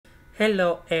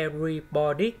Hello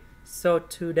everybody, so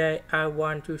today I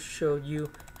want to show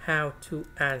you how to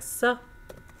answer.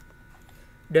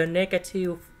 The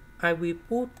negative I will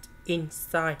put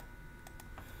inside.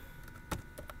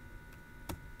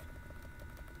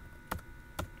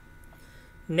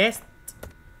 Next,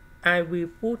 I will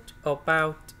put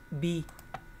about b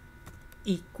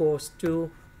equals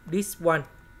to this one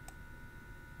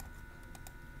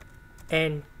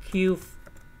and cube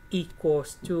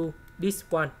equals to this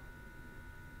one.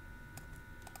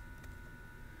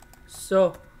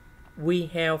 So we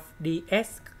have the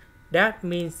x. That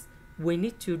means we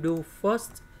need to do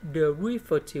first the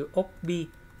derivative of b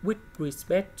with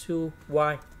respect to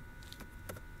y.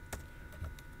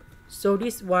 So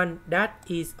this one, that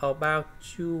is about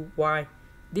 2y.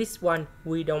 This one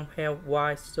we don't have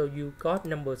y, so you got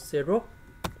number 0.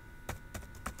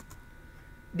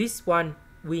 This one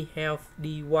we have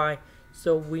dy,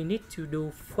 so we need to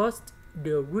do first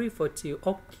the derivative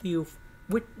of cube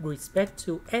with respect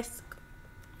to x.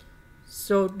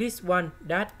 So this one,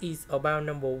 that is about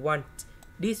number 1.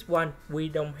 This one we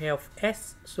don't have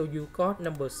s, so you got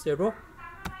number 0.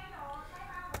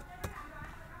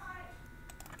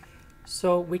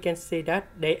 So we can say that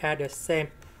they are the same.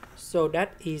 So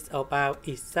that is about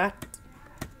exact.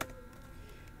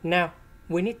 Now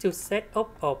we need to set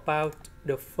up about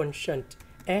the function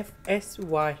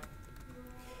fxy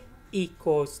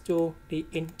equals to the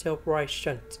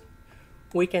integration.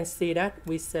 We can see that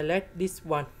we select this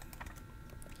one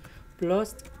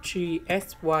plus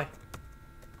 3xy.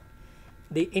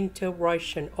 The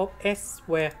integration of x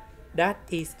squared, that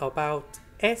is about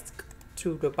x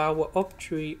to the power of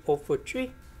 3 over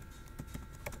 3.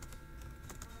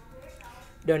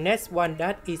 The next one,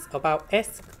 that is about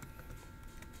x.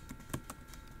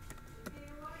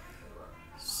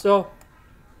 So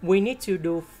we need to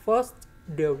do first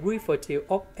the derivative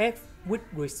of f with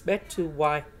respect to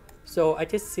y. So I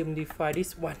just simplify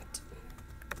this one.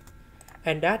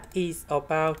 And that is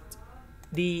about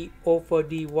d over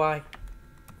dy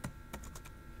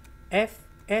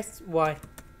fxy.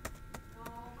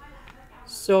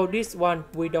 So this one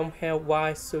we don't have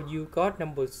y, so you got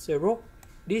number 0.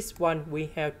 This one we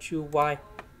have 2y,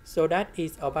 so that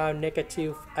is about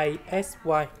negative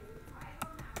axy.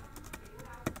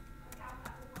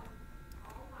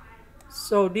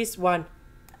 So this one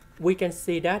we can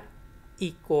see that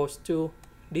equals to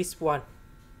this one.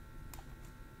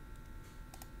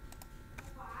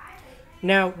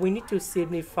 Now we need to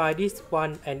simplify this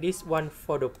one and this one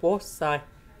for the both sides.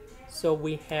 So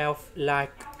we have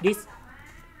like this.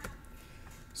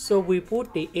 So we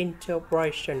put the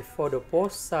integration for the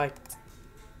both sides.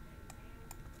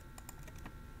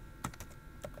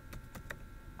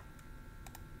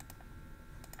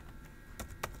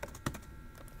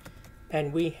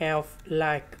 And we have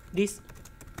like this.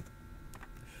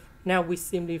 Now we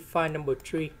simplify number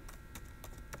 3.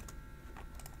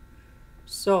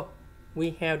 So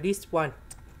we have this one.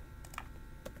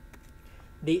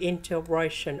 The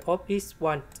integration of this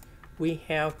one, we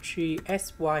have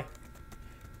 3xy.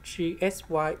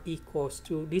 3xy equals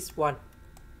to this one.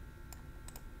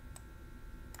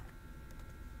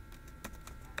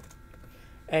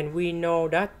 And we know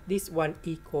that this one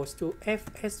equals to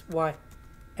fxy.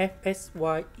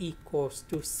 fxy equals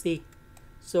to c.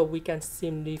 So we can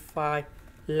simplify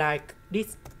like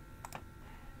this.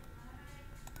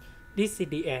 This is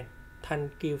the end.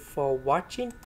 Thank you for watching.